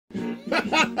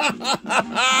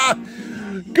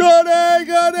Good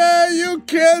day, you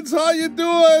kids. How you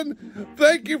doing?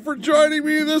 Thank you for joining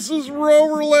me. This is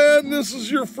Rover Land. This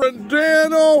is your friend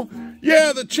Dano.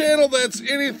 Yeah, the channel that's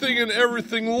anything and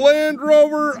everything Land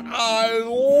Rover. I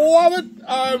love it.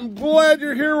 I'm glad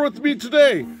you're here with me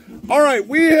today. All right,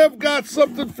 we have got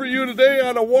something for you today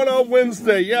on a One-On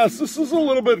Wednesday. Yes, this is a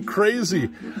little bit crazy.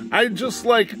 I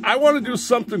want to do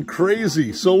something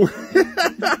crazy. So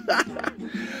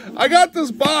I got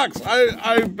this box.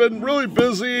 I've been really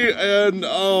busy and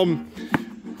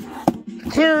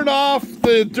clearing off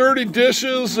the dirty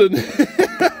dishes and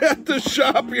at the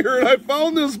shop here, and I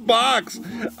found this box.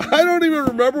 I don't even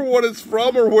remember what it's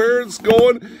from or where it's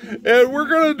going, and we're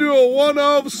gonna do a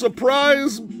one-of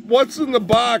surprise what's in the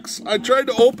box. I tried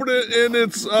to open it and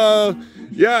it's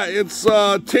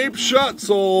taped shut,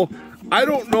 so I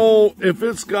don't know if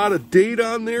it's got a date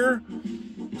on there.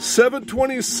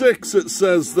 7/26 it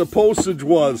says the postage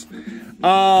was.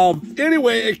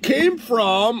 Anyway, it came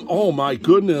from, oh my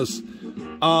goodness,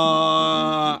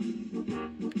 I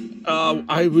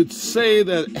would say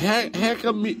that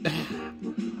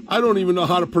I don't even know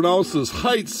how to pronounce this.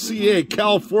 Heights, CA,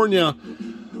 California.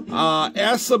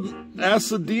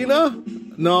 Asadina?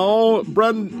 No,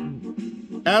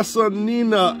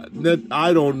 Asanina.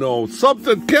 I don't know.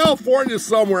 Something, California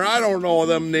somewhere. I don't know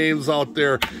them names out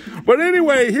there. But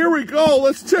anyway, here we go.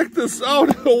 Let's check this out.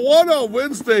 One-On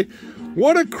Wednesday.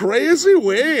 What a crazy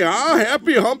way, huh?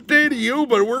 Happy hump day to you,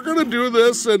 but we're going to do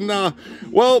this. And,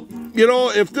 well, you know,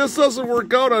 if this doesn't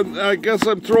work out, I guess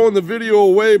I'm throwing the video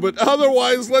away. But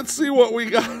otherwise, let's see what we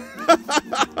got.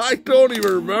 I don't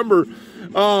even remember.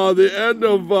 The end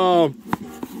of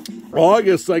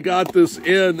August, I got this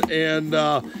in. And,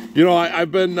 you know,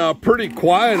 I've been pretty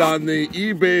quiet on the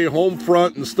eBay home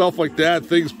front and stuff like that.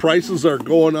 Prices are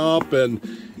going up, and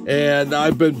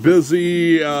I've been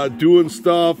busy doing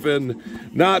stuff and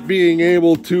not being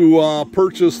able to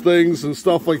purchase things and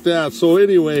stuff like that. So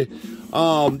anyway,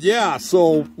 yeah,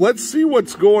 so let's see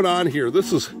what's going on here.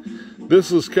 This is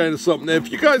kind of something.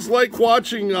 If you guys like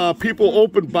watching people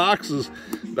open boxes,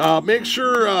 make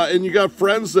sure, and you got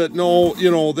friends that know, you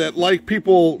know, that like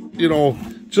people, you know,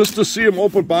 just to see them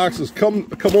open boxes, come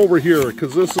over here,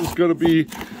 because this is going to be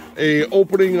a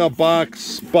opening a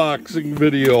boxing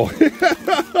video.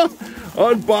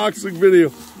 Unboxing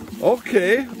video.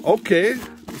 Okay.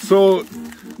 So,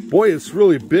 boy, it's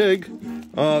really big.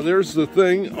 There's the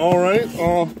thing. All right.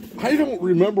 I don't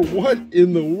remember what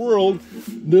in the world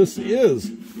this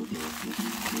is.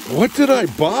 What did I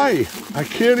buy? I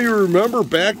can't even remember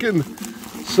back in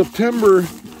September.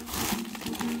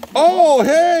 Oh,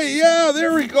 hey, yeah,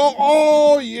 there we go.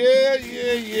 Oh, yeah.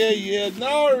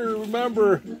 Now I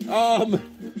remember.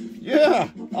 Yeah.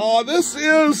 This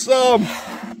is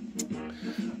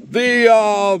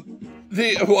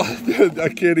I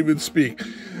can't even speak.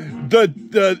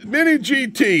 The Mini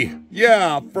GT.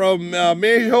 Yeah, from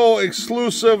Mayho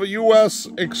exclusive, US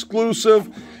exclusive.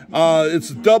 It's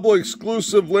double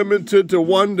exclusive, limited to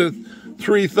 1 to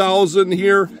 3,000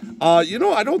 here. You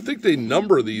know, I don't think they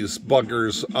number these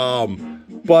buggers.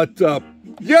 But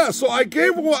yeah, so I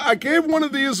gave one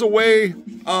of these away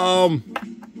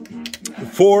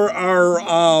for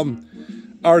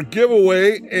our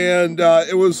giveaway, and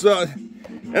it was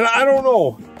and I don't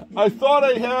know. I thought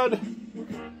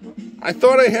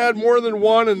I had more than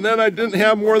one, and then I didn't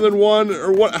have more than one,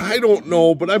 or what, I don't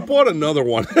know, but I bought another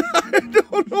one. I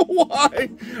don't know why.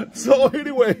 So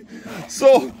anyway,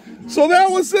 so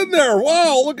that was in there.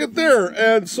 Wow, look at there.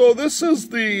 And so this is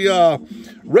the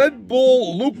Red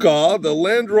Bull Luca, the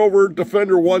Land Rover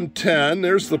Defender 110.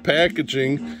 There's the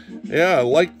packaging. Yeah, I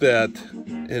like that.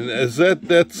 And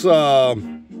that's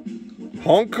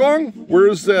Hong Kong? Where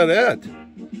is that at?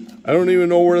 I don't even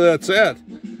know where that's at.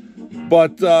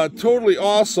 But totally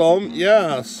awesome.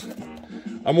 Yes.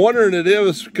 I'm wondering it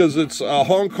is because it's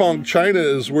Hong Kong, China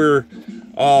is where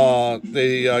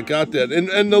they got that.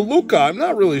 And the Luca, I'm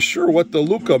not really sure what the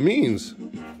Luca means.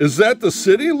 Is that the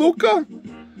city, Luca?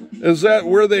 Is that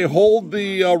where they hold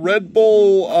the Red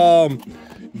Bull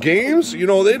games? You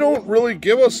know, they don't really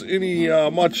give us any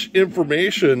much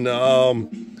information on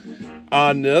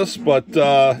this, but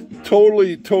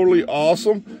totally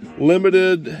awesome.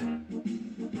 Limited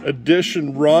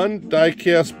edition run,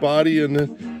 die-cast body,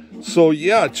 and so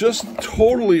yeah, just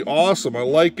totally awesome. I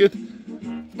like it.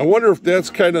 I wonder if that's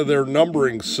kind of their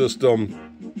numbering system.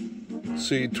 Let's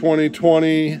see,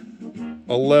 2020,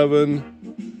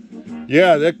 11.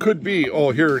 Yeah, that could be. Oh,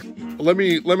 here, let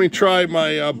me try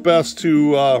my best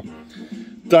to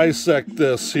dissect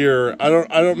this here.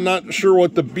 I'm not sure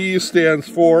what the B stands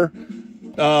for,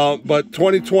 but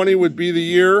 2020 would be the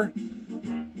year.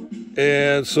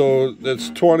 And so that's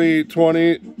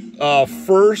 2020,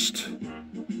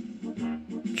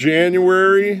 1st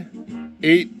January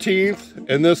 18th,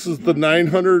 and this is the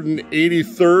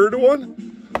 983rd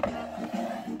one.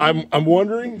 I'm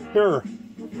wondering here.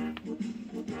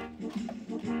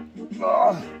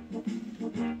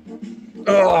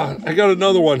 I got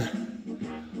another one.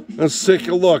 Let's take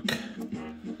a look.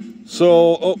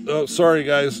 So, oh, sorry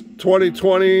guys.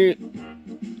 2020,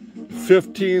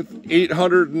 15th,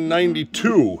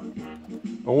 892.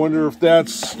 I wonder if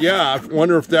that's, yeah, I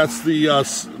wonder if that's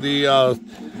the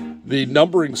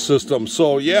numbering system.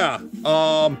 So yeah,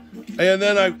 and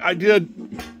then I did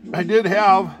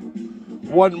have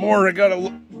one more. I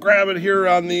gotta grab it here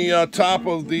on the top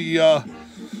of the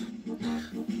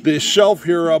shelf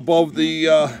here above the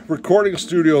recording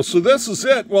studio. So this is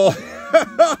it. Well,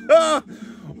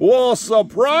 well,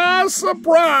 surprise,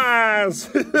 surprise.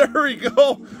 There we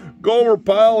go. Gomer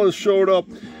Pyle has showed up.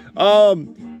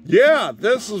 Yeah,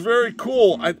 this is very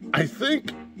cool. I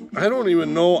think, I don't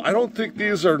even know, I don't think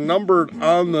these are numbered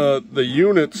on the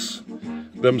units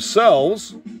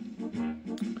themselves.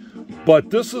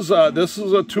 But this is a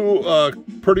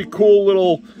pretty cool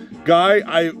little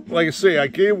guy. Like I say, I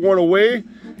gave one away,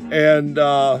 and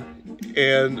I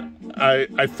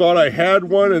thought I had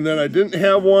one, and then I didn't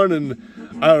have one, and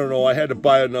I don't know, I had to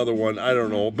buy another one. I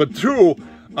don't know. But two,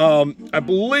 I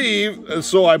believe,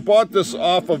 so I bought this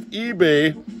off of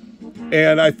eBay,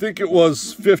 and I think it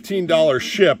was $15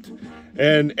 shipped.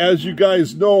 And as you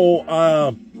guys know,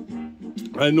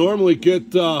 I normally get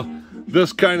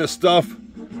this kind of stuff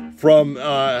from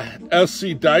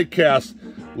SC Diecast,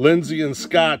 Lindsay and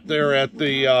Scott there at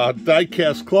the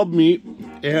Diecast Club meet.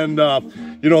 And,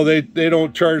 you know, they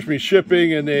don't charge me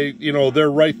shipping, and they, you know,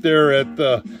 they're right there at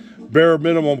the bare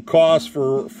minimum cost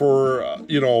for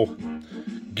you know,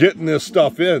 getting this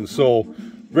stuff in. So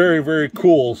very, very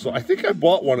cool. So I think I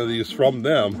bought one of these from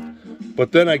them,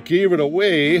 but then I gave it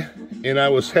away, and I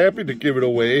was happy to give it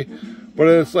away. But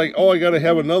it's like, oh, I got to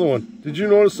have another one. Did you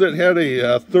notice that it had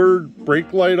a third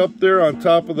brake light up there on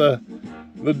top of the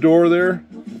door there?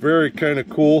 Very kind of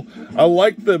cool. I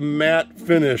like the matte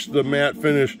finish,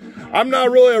 I'm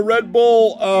not really a Red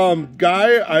Bull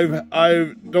guy.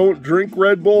 I don't drink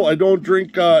Red Bull. I don't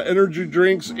drink energy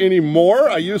drinks anymore.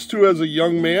 I used to as a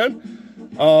young man.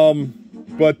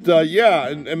 But yeah,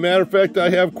 and matter of fact, I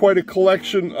have quite a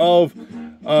collection of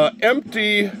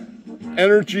empty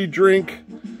energy drink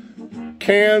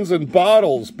cans and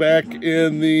bottles back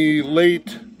in the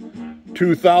late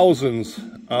 2000s.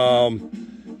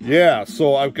 Yeah,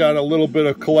 so I've got a little bit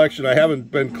of collection. I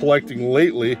haven't been collecting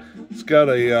lately. It's got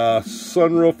a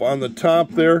sunroof on the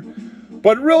top there,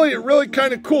 but really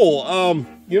kind of cool.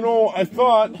 You know, I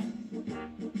thought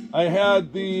I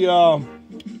had the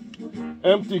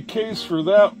empty case for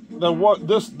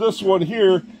this one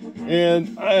here,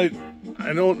 and I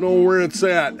don't know where it's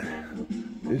at.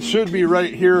 It should be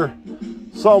right here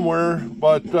somewhere,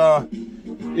 but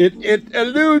it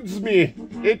eludes me.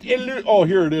 Oh,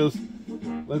 here it is.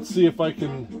 Let's see if I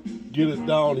can get it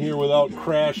down here without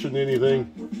crashing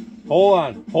anything. Hold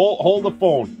on. Hold the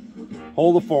phone.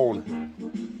 Hold the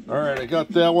phone. All right, I got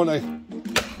that one. I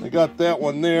got that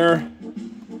one there.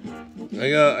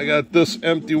 I got this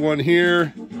empty one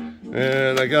here,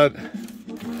 and I got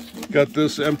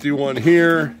this empty one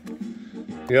here.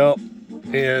 Yep.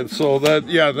 And so that,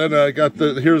 yeah, then I got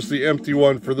here's the empty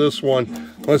one for this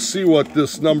one. Let's see what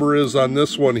this number is on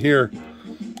this one here.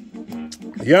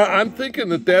 Yeah, I'm thinking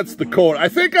that that's the code. I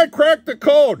think I cracked the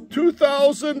code.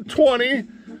 2020,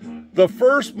 the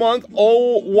first month,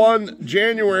 01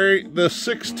 January, the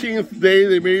 16th day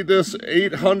they made this,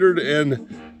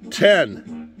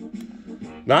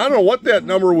 810. Now, I don't know what that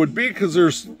number would be, because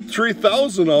there's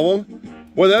 3,000 of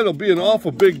them. Well, that'll be an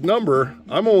awful big number.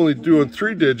 I'm only doing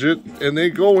 3-digit, and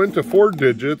they go into 4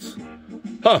 digits.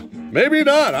 Huh, maybe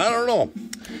not, I don't know.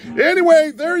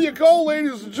 Anyway, there you go,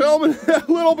 ladies and gentlemen. A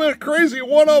little bit crazy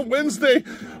one on Wednesday.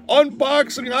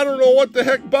 Unboxing, I don't know what the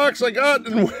heck box I got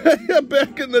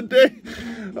back in the day.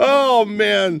 Oh,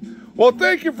 man. Well,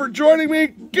 thank you for joining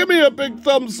me. Give me a big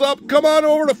thumbs up. Come on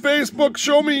over to Facebook.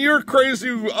 Show me your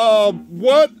crazy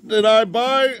what did I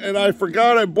buy and I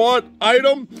forgot I bought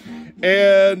item.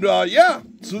 And, yeah,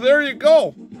 so there you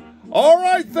go. All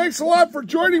right, thanks a lot for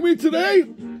joining me today.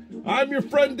 I'm your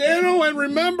friend Dano, and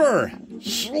remember,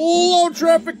 slow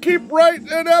traffic, keep right,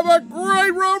 and have a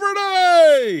great Rover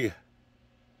day!